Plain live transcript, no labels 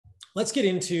let's get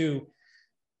into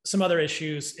some other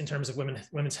issues in terms of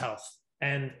women's health.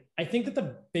 And I think that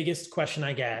the biggest question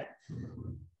I get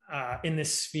in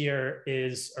this sphere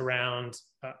is around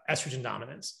estrogen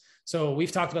dominance. So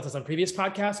we've talked about this on previous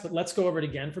podcasts, but let's go over it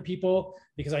again for people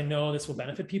because I know this will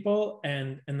benefit people.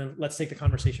 And then let's take the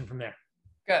conversation from there.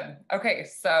 Good. Okay.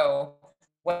 So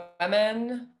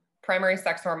women, primary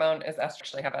sex hormone is estrogen,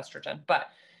 actually have estrogen, but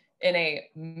in a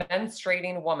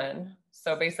menstruating woman,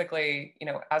 so basically,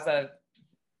 as a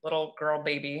little girl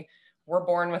baby, we're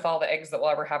born with all the eggs that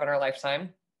we'll ever have in our lifetime.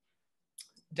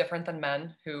 Different than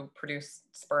men who produce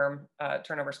sperm,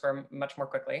 turnover sperm much more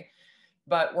quickly.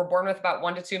 But we're born with about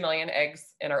 1 to 2 million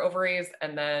eggs in our ovaries.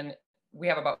 And then we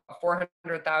have about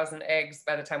 400,000 eggs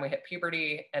by the time we hit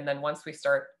puberty. And then once we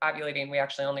start ovulating, we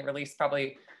actually only release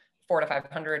probably 400 to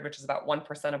 500, which is about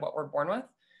 1% of what we're born with.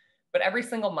 But every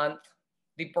single month,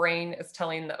 the brain is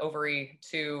telling the ovary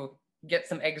to get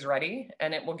some eggs ready,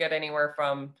 and it will get anywhere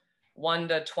from 1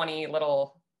 to 20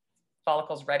 little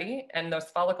follicles ready, and those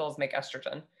follicles make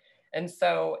estrogen. And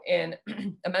so in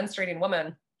a menstruating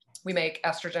woman, we make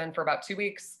estrogen for about 2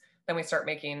 weeks, then we start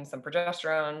making some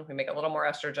progesterone, we make a little more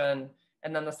estrogen,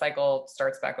 and then the cycle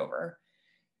starts back over.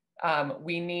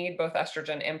 We need both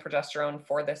estrogen and progesterone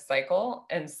for this cycle.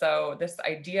 And so this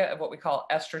idea of what we call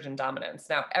estrogen dominance.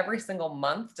 Now, every single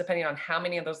month, depending on how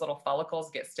many of those little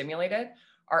follicles get stimulated,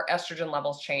 our estrogen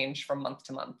levels change from month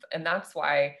to month. And that's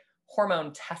why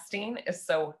hormone testing is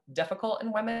so difficult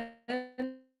in women,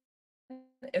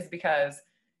 is because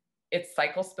it's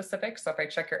cycle specific. So if I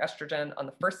check your estrogen on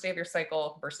the first day of your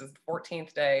cycle versus the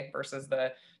 14th day versus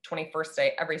the 21st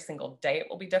day, every single day it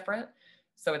will be different.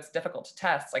 So it's difficult to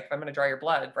test. Like if I'm going to draw your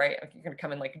blood, right? You're going to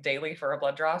come in like daily for a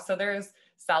blood draw. So there's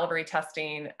salivary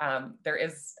testing. There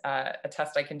is a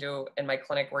test I can do in my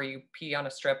clinic where you pee on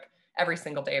a strip every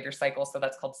single day of your cycle. So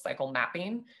that's called cycle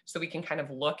mapping. So we can kind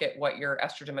of look at what your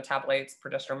estrogen metabolites,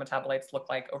 progesterone metabolites look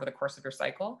like over the course of your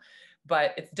cycle,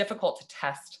 but it's difficult to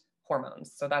test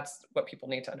hormones. So that's what people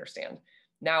need to understand.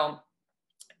 Now,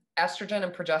 estrogen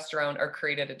and progesterone are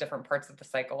created at different parts of the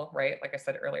cycle, right? Like I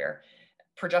said earlier,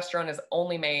 progesterone is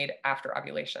only made after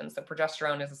ovulation. So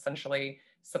progesterone is essentially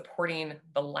supporting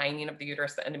the lining of the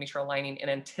uterus, the endometrial lining, in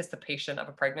anticipation of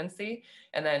a pregnancy.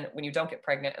 And then when you don't get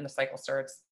pregnant and the cycle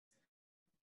starts,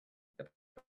 the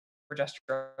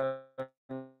progesterone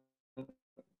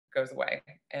goes away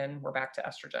and we're back to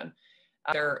estrogen.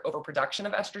 Either overproduction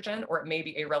of estrogen, or it may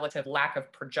be a relative lack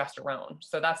of progesterone.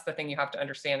 So that's the thing you have to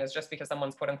understand, is just because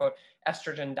someone's quote unquote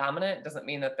estrogen dominant doesn't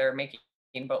mean that they're making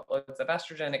boatloads of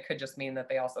estrogen. It could just mean that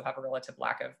they also have a relative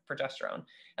lack of progesterone.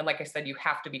 And like I said, you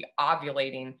have to be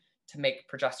ovulating to make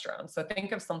progesterone. So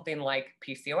think of something like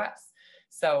PCOS.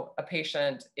 So a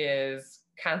patient is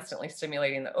constantly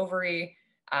stimulating the ovary.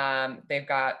 They've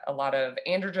got a lot of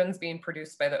androgens being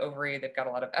produced by the ovary. They've got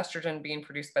a lot of estrogen being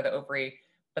produced by the ovary,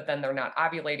 but then they're not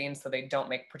ovulating, so they don't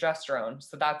make progesterone.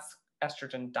 So that's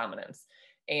estrogen dominance.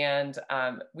 And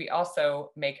we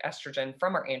also make estrogen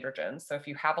from our androgens. So if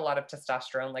you have a lot of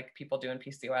testosterone, like people do in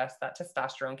PCOS, that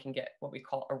testosterone can get what we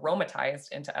call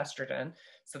aromatized into estrogen.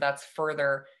 So that's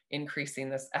further increasing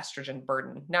this estrogen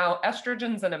burden. Now,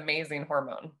 estrogen's an amazing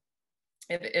hormone.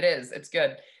 It is, it's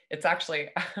good. It's actually,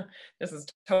 this is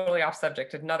totally off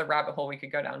subject, another rabbit hole we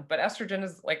could go down, but estrogen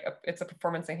is like, it's a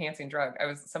performance enhancing drug.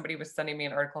 Somebody was sending me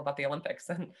an article about the Olympics,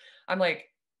 and I'm like,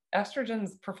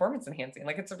 estrogen's performance enhancing.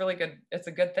 Like it's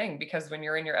a good thing, because when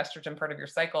you're in your estrogen part of your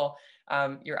cycle,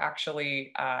 you're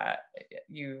actually,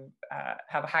 you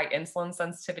have a high insulin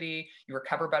sensitivity, you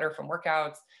recover better from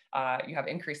workouts, you have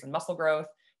increase in muscle growth.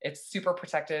 It's super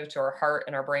protective to our heart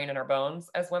and our brain and our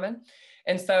bones as women.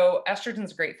 And so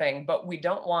estrogen's a great thing, but we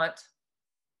don't want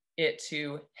it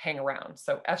to hang around.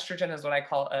 So estrogen is what I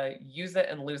call a use it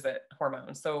and lose it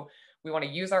hormone. So we want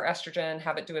to use our estrogen,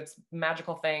 have it do its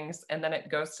magical things, and then it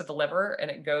goes to the liver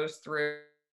and it goes through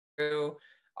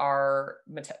our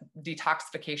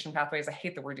detoxification pathways. I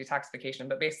hate the word detoxification,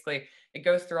 but basically it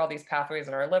goes through all these pathways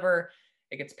in our liver.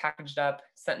 It gets packaged up,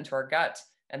 sent into our gut,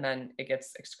 and then it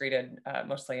gets excreted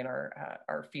mostly in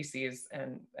our feces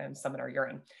and some in our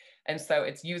urine. And so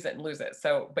it's use it and lose it.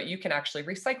 So, but you can actually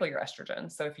recycle your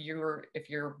estrogen. So if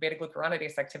your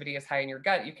beta-glucuronidase activity is high in your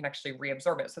gut, you can actually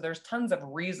reabsorb it. So there's tons of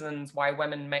reasons why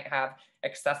women might have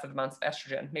excessive amounts of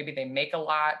estrogen. Maybe they make a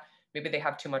lot, maybe they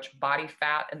have too much body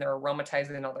fat and they're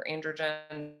aromatizing all their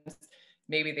androgens.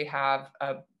 Maybe they have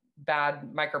a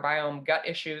bad microbiome, gut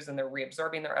issues, and they're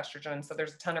reabsorbing their estrogen. So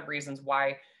there's a ton of reasons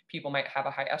why people might have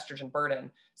a high estrogen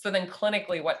burden. So then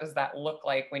clinically, what does that look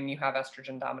like when you have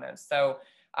estrogen dominance? So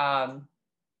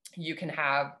you can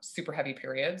have super heavy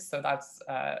periods. So that's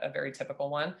a very typical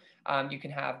one. You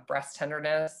can have breast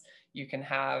tenderness. You can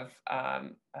have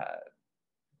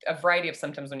a variety of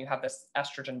symptoms when you have this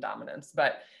estrogen dominance.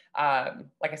 But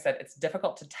like I said, it's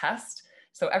difficult to test.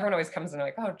 So everyone always comes in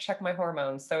like, oh, check my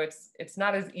hormones. So it's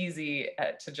not as easy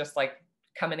to just like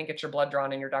come in and get your blood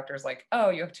drawn and your doctor's like, oh,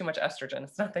 you have too much estrogen.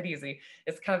 It's not that easy.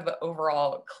 It's kind of the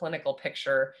overall clinical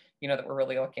picture, that we're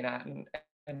really looking at, and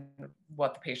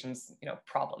what the patient's,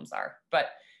 problems are. But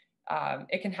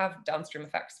it can have downstream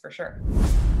effects for sure.